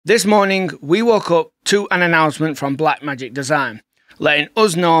This morning, we woke up to an announcement from Blackmagic Design, letting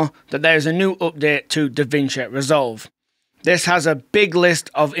us know that there is a new update to Davinci Resolve. This has a big list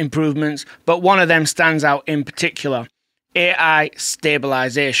of improvements, but one of them stands out in particular: AI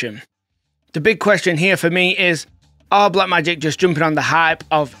Stabilization. The big question here for me is, are Blackmagic just jumping on the hype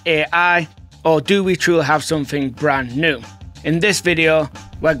of AI, or do we truly have something brand new? In this video,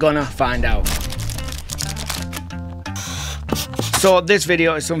 we're gonna find out. So this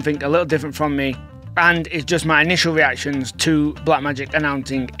video is something a little different from me, and it's just my initial reactions to Blackmagic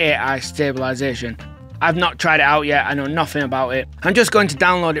announcing AI Stabilization. I've not tried it out yet, I know nothing about it. I'm just going to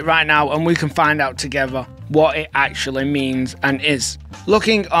download it right now and we can find out together what it actually means and is.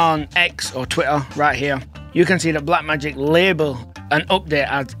 Looking on X or Twitter right here, you can see that Blackmagic label an update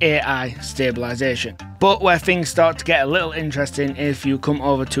as AI Stabilization. But where things start to get a little interesting, if you come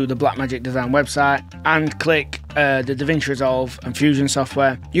over to the Blackmagic Design website and click the Davinci Resolve and Fusion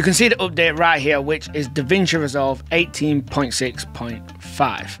software, you can see the update right here, which is Davinci Resolve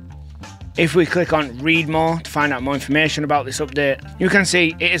 18.6.5. If we click on read more to find out more information about this update, you can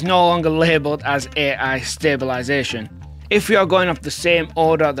see it is no longer labeled as AI Stabilization. If we are going off the same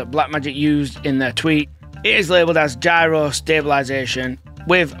order that Blackmagic used in their tweet, it is labeled as Gyro Stabilization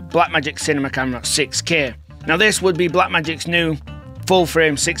with Blackmagic Cinema Camera 6K. Now this would be Blackmagic's new full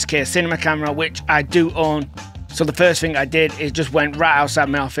frame 6K cinema camera, which I do own. So the first thing I did is just went right outside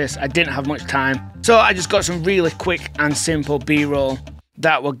my office. I didn't have much time, so I just got some really quick and simple B-roll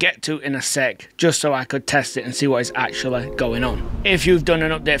that we'll get to in a sec, just so I could test it and see what is actually going on. If you've done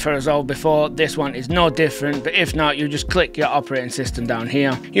an update for Resolve before, this one is no different, but if not, you just click your operating system down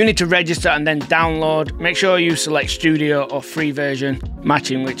here. You need to register and then download. Make sure you select Studio or free version,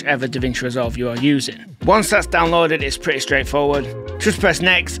 matching whichever Davinci Resolve you are using. Once that's downloaded, it's pretty straightforward. Just press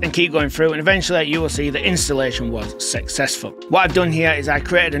next and keep going through, and eventually you will see the installation was successful. What I've done here is I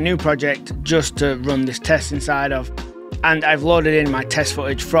created a new project just to run this test inside of, and I've loaded in my test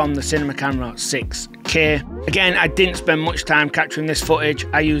footage from the Cinema Camera 6K. Again, I didn't spend much time capturing this footage.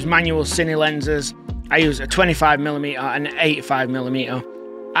 I use manual Cine lenses. I use a 25mm and an 85mm,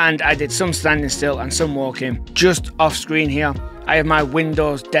 and I did some standing still and some walking. Just off screen here, I have my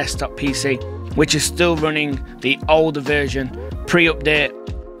Windows desktop PC, which is still running the older version, pre-update,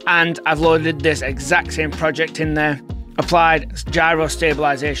 and I've loaded this exact same project in there, applied gyro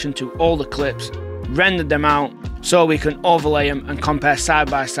stabilization to all the clips, rendered them out so we can overlay them and compare side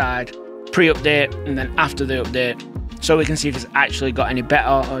by side, pre-update and then after the update, so we can see if it's actually got any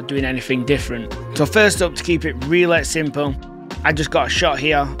better or doing anything different. So first up, to keep it really simple, I just got a shot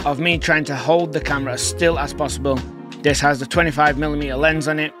here of me trying to hold the camera as still as possible. This has the 25mm lens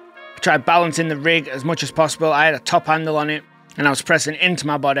on it. I tried balancing the rig as much as possible. I had a top handle on it and I was pressing into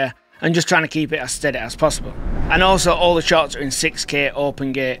my body and just trying to keep it as steady as possible. And also all the shots are in 6K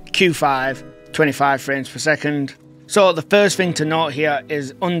open gate Q5, 25 frames per second. So the first thing to note here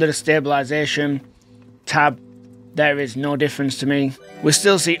is under the stabilization tab, there is no difference to me. We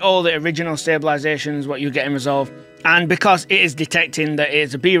still see all the original stabilizations, what you get in Resolve. And because it is detecting that it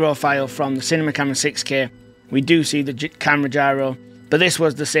is a B-roll file from the Cinema Camera 6K, we do see the camera gyro, but this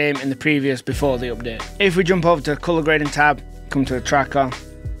was the same in the previous before the update. If we jump over to the color grading tab, come to the tracker,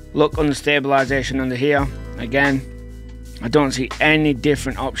 look under stabilization under here, again, I don't see any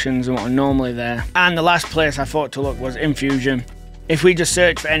different options than what are normally there. And the last place I thought to look was in Fusion. If we just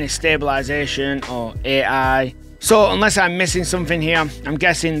search for any stabilization or AI. So unless I'm missing something here, I'm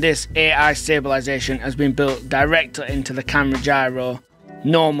guessing this AI stabilization has been built directly into the camera gyro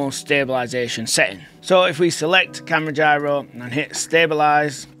normal stabilization setting. So if we select camera gyro and hit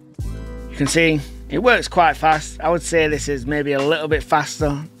stabilize, you can see it works quite fast. I would say this is maybe a little bit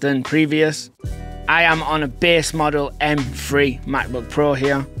faster than previous. I am on a base model M3 MacBook Pro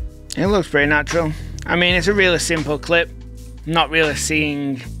here. It looks pretty natural. I mean, it's a really simple clip. I'm not really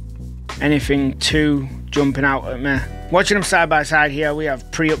seeing anything too jumping out at me. Watching them side by side here, we have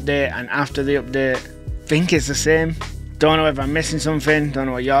pre-update and after the update. I think it's the same. Don't know if I'm missing something. Don't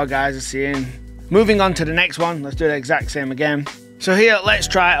know what your guys are seeing. Moving on to the next one, let's do the exact same again. So here, let's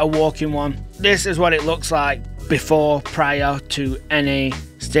try a walking one. This is what it looks like before, prior to any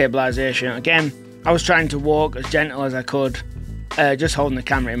stabilization. Again, I was trying to walk as gentle as I could, just holding the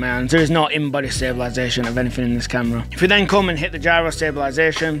camera in my hands. There is no in-body stabilization of anything in this camera. If we then come and hit the gyro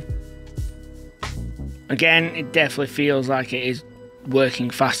stabilization, again, it definitely feels like it is working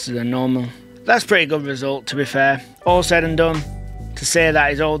faster than normal. That's a pretty good result, to be fair. All said and done, to say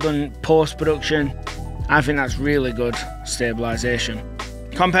that is all done post-production, I think that's really good stabilization.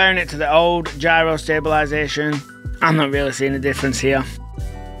 Comparing it to the old gyro stabilization, I'm not really seeing a difference here.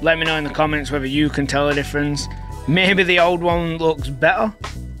 Let me know in the comments whether you can tell a difference. Maybe the old one looks better,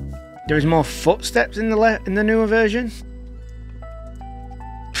 there is more footsteps in the newer version.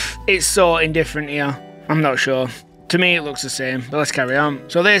 It's so indifferent here. I'm not sure. To me it looks the same, but let's carry on.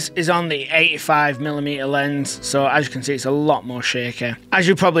 So this is on the 85mm lens, so as you can see it's a lot more shaky. As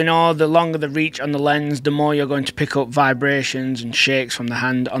you probably know, the longer the reach on the lens, the more you're going to pick up vibrations and shakes from the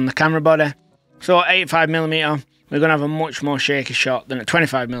hand on the camera body. So at 85mm, we're going to have a much more shaky shot than at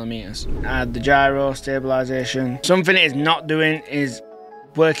 25mm. Add the gyro stabilization. Something it is not doing is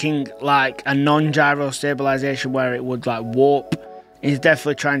working like a non-gyro stabilization where it would like warp. It's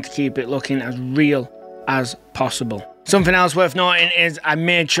definitely trying to keep it looking as real as possible. Something else worth noting is I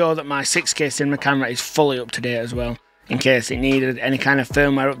made sure that my 6K cinema camera is fully up to date as well, in case it needed any kind of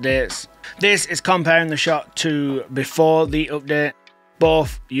firmware updates. This is comparing the shot to before the update,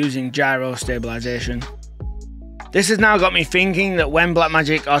 both using gyro stabilization. This has now got me thinking that when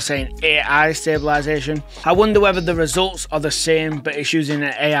Blackmagic are saying AI stabilization, I wonder whether the results are the same but it's using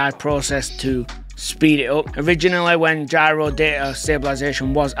an AI process to speed it up. Originally when gyro data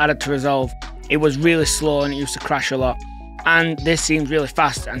stabilization was added to Resolve, it was really slow and it used to crash a lot, and this seems really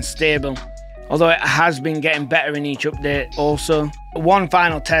fast and stable, although it has been getting better in each update also. One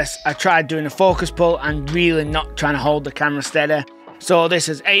final test, I tried doing a focus pull and really not trying to hold the camera steady. So this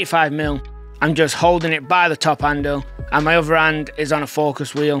is 85mm, I'm just holding it by the top handle and my other hand is on a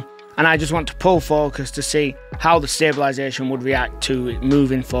focus wheel, and I just want to pull focus to see how the stabilization would react to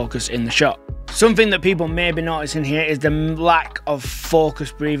moving focus in the shot. Something that people may be noticing here is the lack of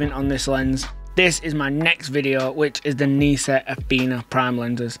focus breathing on this lens. This is my next video, which is the Cine Athena prime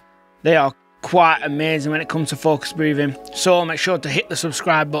lenses. They are quite amazing when it comes to focus breathing, so make sure to hit the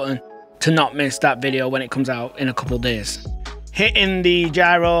subscribe button to not miss that video when it comes out in a couple of days. Hitting the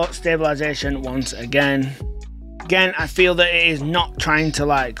gyro stabilization once again. Again, I feel that it is not trying to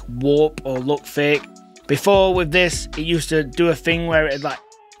like warp or look fake. Before with this, it used to do a thing where it'd like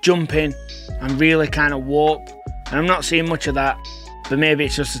jump in and really kind of warp, and I'm not seeing much of that, but maybe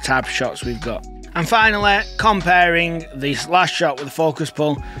it's just the type of shots we've got. And finally, comparing this last shot with the focus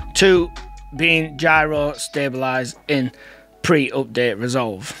pull to being gyro stabilized in pre-update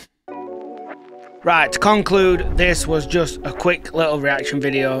Resolve. Right, to conclude, this was just a quick little reaction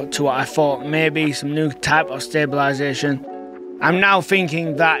video to what I thought may be some new type of stabilization. I'm now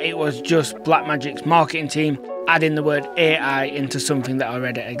thinking that it was just Blackmagic's marketing team adding the word AI into something that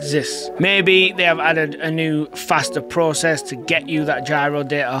already exists. Maybe they have added a new, faster process to get you that gyro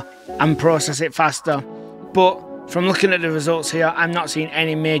data and process it faster, but from looking at the results here, I'm not seeing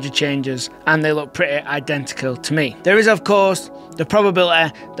any major changes and they look pretty identical to me. There is of course the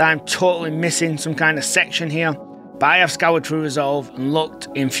probability that I'm totally missing some kind of section here, but I have scoured through Resolve and looked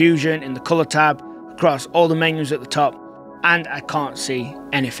in Fusion in the color tab across all the menus at the top, and I can't see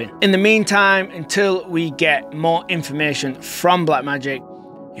anything. In the meantime, until we get more information from Blackmagic,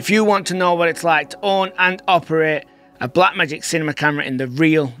 if you want to know what it's like to own and operate a Blackmagic cinema camera in the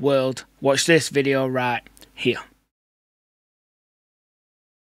real world, watch this video right here.